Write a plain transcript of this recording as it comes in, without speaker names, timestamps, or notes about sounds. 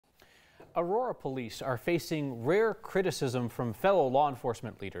Aurora police are facing rare criticism from fellow law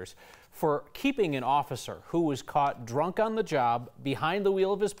enforcement leaders for keeping an officer who was caught drunk on the job behind the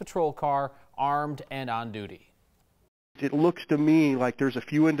wheel of his patrol car, armed and on duty. It looks to me like there's a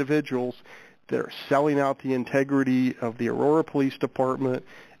few individuals that are selling out the integrity of the Aurora Police Department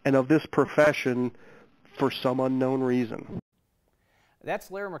and of this profession for some unknown reason.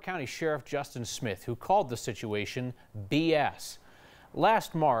 That's Larimer County Sheriff Justin Smith, who called the situation BS.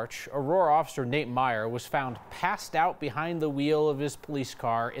 Last March, Aurora officer Nate Meyer was found passed out behind the wheel of his police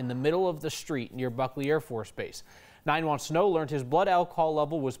car in the middle of the street near Buckley Air Force Base. 911 Snow learned his blood alcohol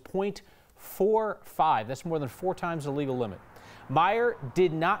level was .45. That's more than 4 times the legal limit. Meyer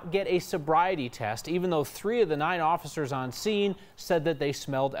did not get a sobriety test, even though 3 of the 9 officers on scene said that they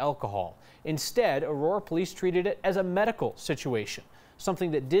smelled alcohol. Instead, Aurora police treated it as a medical situation,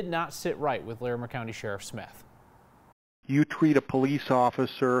 something that did not sit right with Larimer County Sheriff Smith. You treat a police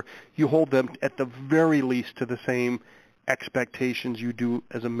officer, you hold them at the very least to the same expectations you do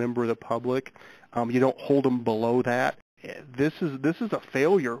as a member of the public. You don't hold them below that. This is a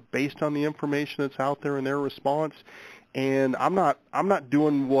failure based on the information that's out there in their response, and I'm not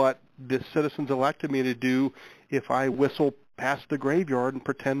doing what the citizens elected me to do if I whistle past the graveyard and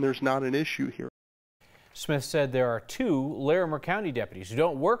pretend there's not an issue here. Smith said there are 2 Larimer County deputies who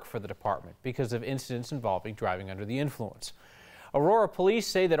don't work for the department because of incidents involving driving under the influence. Aurora police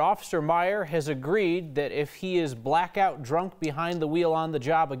say that Officer Meyer has agreed that if he is blackout drunk behind the wheel on the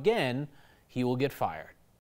job again, he will get fired.